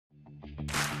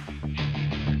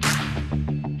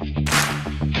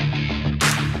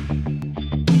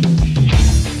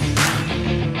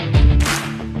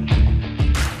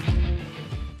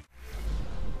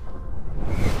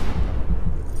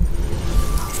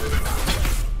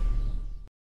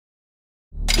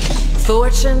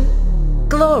Fortune,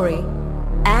 glory,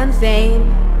 and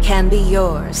fame can be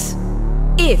yours,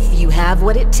 if you have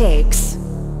what it takes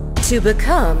to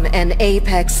become an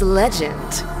Apex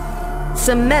legend.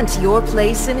 Cement your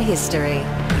place in history.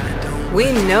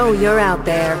 We know you're out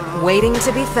there, waiting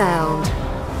to be found.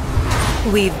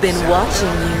 We've been watching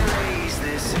you.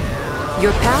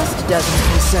 Your past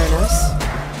doesn't concern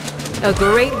us. A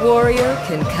great warrior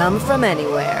can come from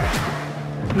anywhere.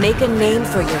 Make a name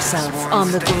for yourself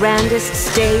on the grandest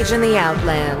stage in the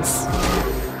Outlands.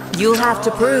 You'll have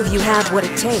to prove you have what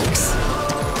it takes.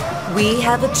 We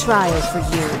have a trial for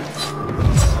you.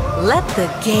 Let the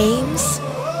games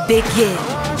begin.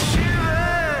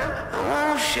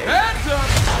 Hands up!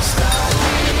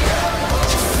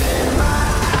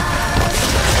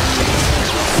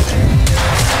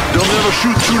 They'll never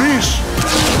shoot through this.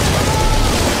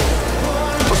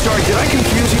 Oh, sorry, did I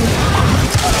confuse you?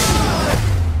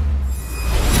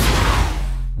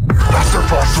 That's their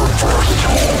faster first.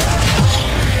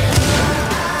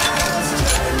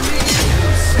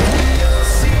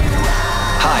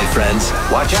 Hi, friends.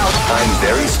 Watch out. I'm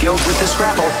very skilled with this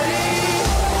grapple.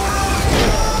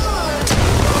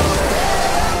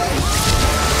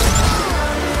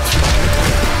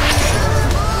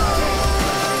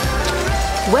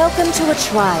 Welcome to a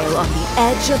trial on the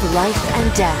edge of life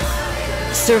and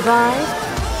death. Survive,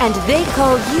 and they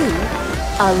call you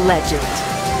a legend.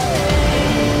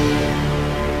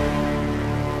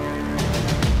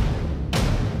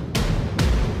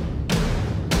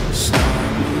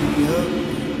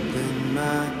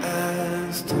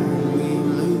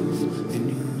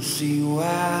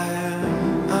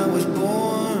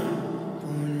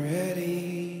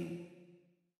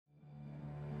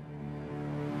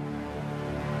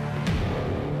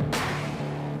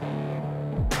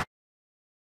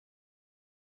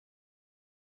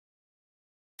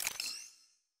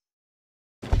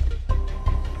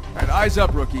 Alright, eyes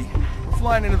up, rookie. We're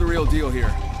flying into the real deal here.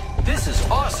 This is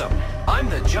awesome. I'm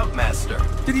the jump master.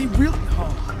 Did he really?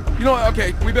 Oh. You know what?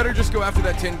 Okay, we better just go after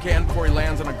that tin can before he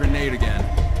lands on a grenade again.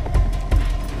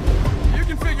 You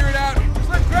can figure it out. Just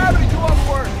let gravity do all the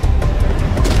work.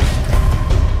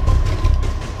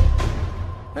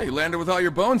 Hey, you landed with all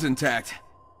your bones intact.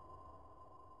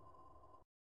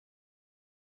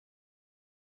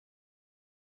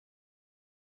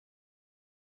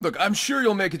 Look, I'm sure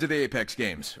you'll make it to the Apex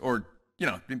games, or, you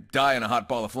know, die in a hot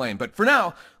ball of flame, but for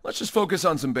now, let's just focus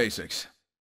on some basics.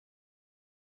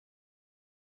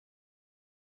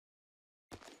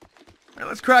 Alright,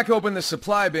 let's crack open the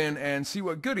supply bin and see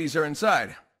what goodies are inside.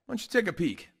 Why don't you take a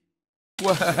peek?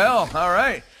 Well,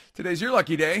 alright. Today's your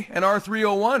lucky day. An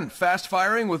R301, fast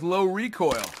firing with low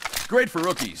recoil. Great for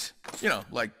rookies. You know,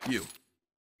 like you.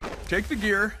 Take the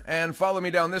gear and follow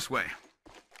me down this way.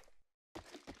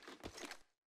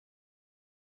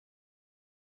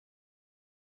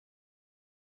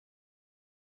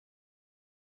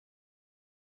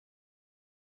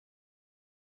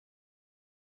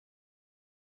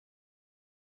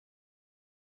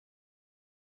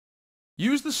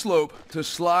 Use the slope to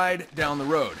slide down the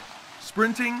road.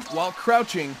 Sprinting while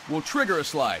crouching will trigger a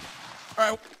slide. All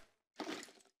right.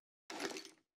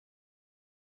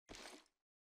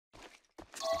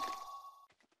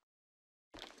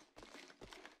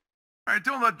 All right,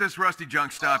 don't let this rusty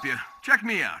junk stop you. Check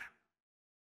me out.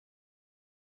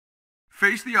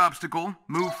 Face the obstacle,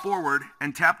 move forward,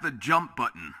 and tap the jump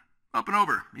button. Up and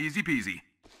over. Easy peasy.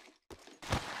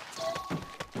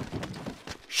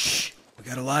 Shh! We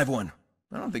got a live one.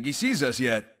 I don't think he sees us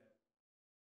yet.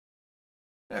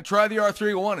 Yeah, try the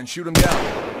R301 and shoot him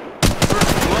down.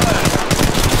 First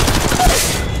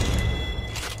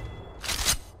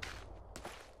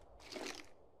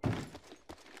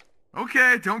blood.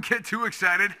 Okay, don't get too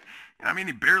excited. I mean,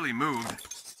 he barely moved.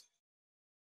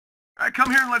 All right,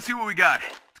 come here and let's see what we got.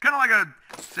 It's kind of like a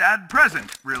sad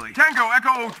present, really. Tango,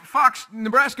 Echo, Fox,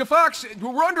 Nebraska Fox,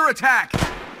 we're under attack.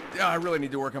 Yeah, I really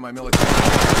need to work on my military.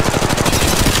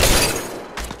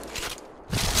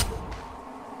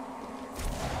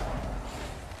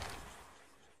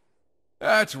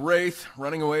 That's Wraith,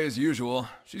 running away as usual.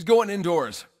 She's going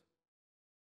indoors.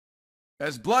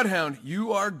 As Bloodhound,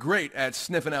 you are great at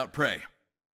sniffing out prey.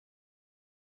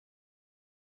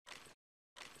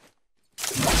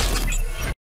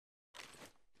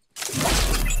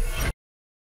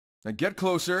 Now get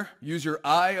closer, use your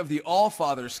Eye of the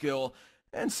All-Father skill,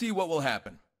 and see what will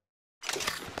happen.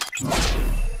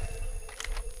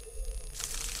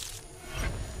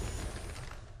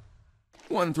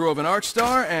 One throw of an arc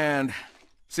star, and...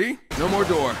 see? No more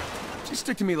door. Just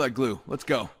stick to me like glue. Let's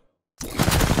go.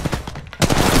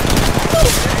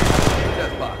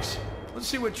 Death box. Let's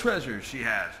see what treasures she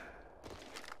has.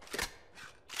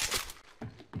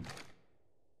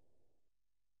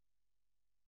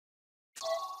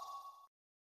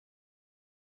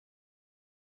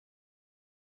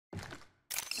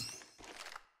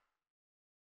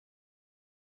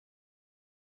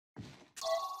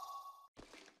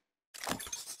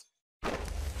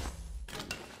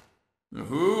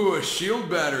 a shield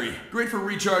battery. Great for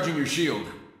recharging your shield.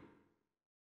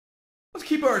 Let's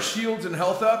keep our shields and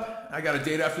health up. I got a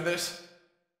date after this.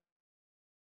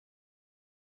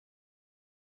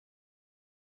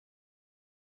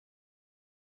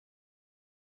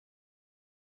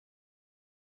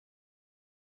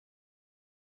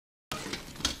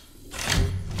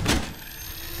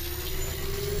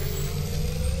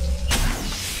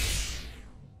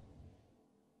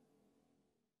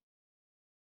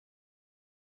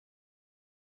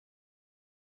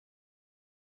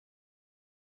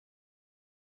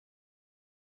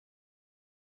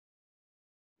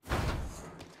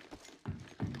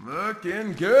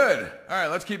 Looking good. Alright,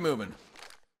 let's keep moving.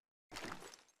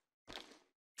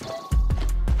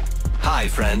 Hi,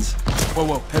 friends.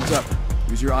 Whoa, heads up.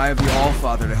 Use your Eye of the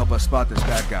All-Father to help us spot this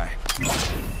bad guy.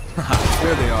 Haha,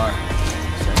 there they are.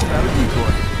 Send out a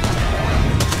decoy.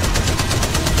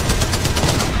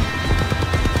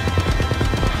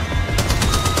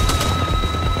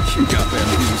 You got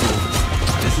bamboozled.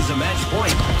 This is a match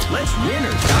point. Let's win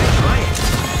or die trying.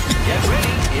 Get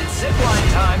ready, it's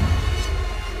zipline time.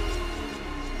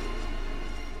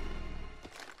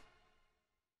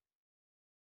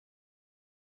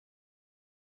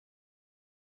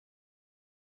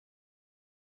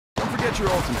 Don't forget your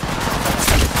ultimate.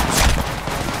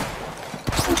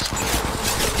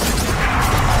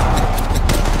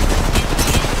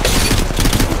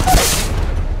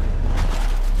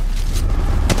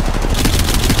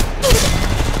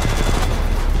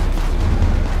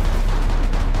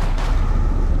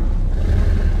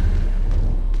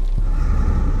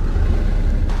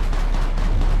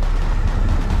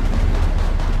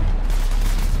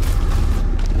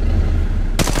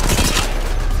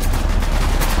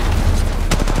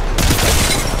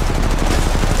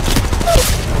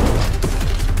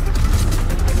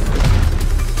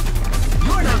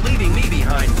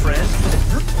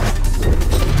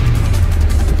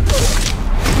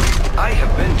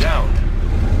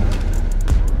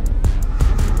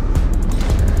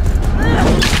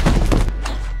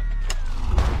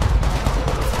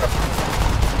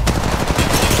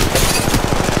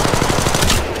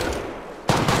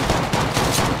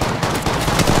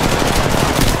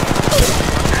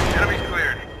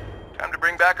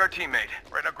 Our teammate.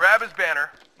 Right, now grab his banner,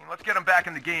 and let's get him back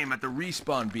in the game at the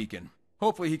respawn beacon.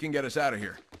 Hopefully he can get us out of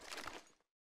here.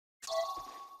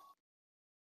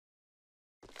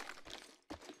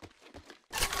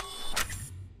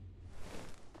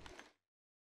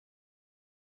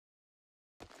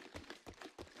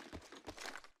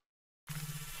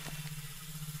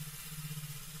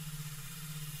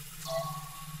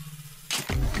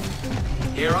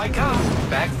 Here I come,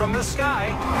 back from the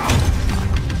sky.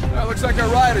 Looks like our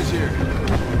ride is here.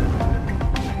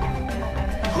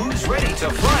 Who's ready to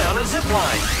fly on a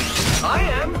zipline? I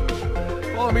am.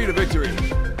 Follow me to victory. Win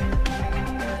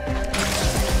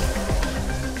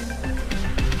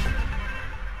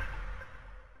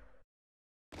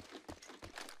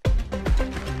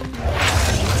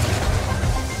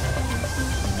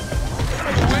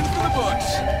for the books.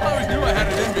 I always knew I had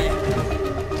it in me.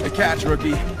 Hey, catch,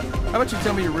 rookie. How about you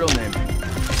tell me your real name?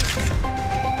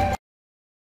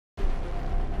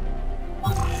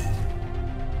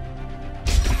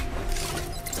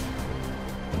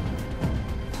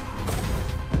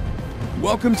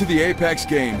 Welcome to the Apex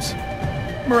Games.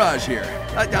 Mirage here.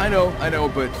 I know,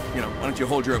 but, why don't you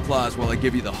hold your applause while I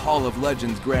give you the Hall of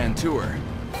Legends Grand Tour?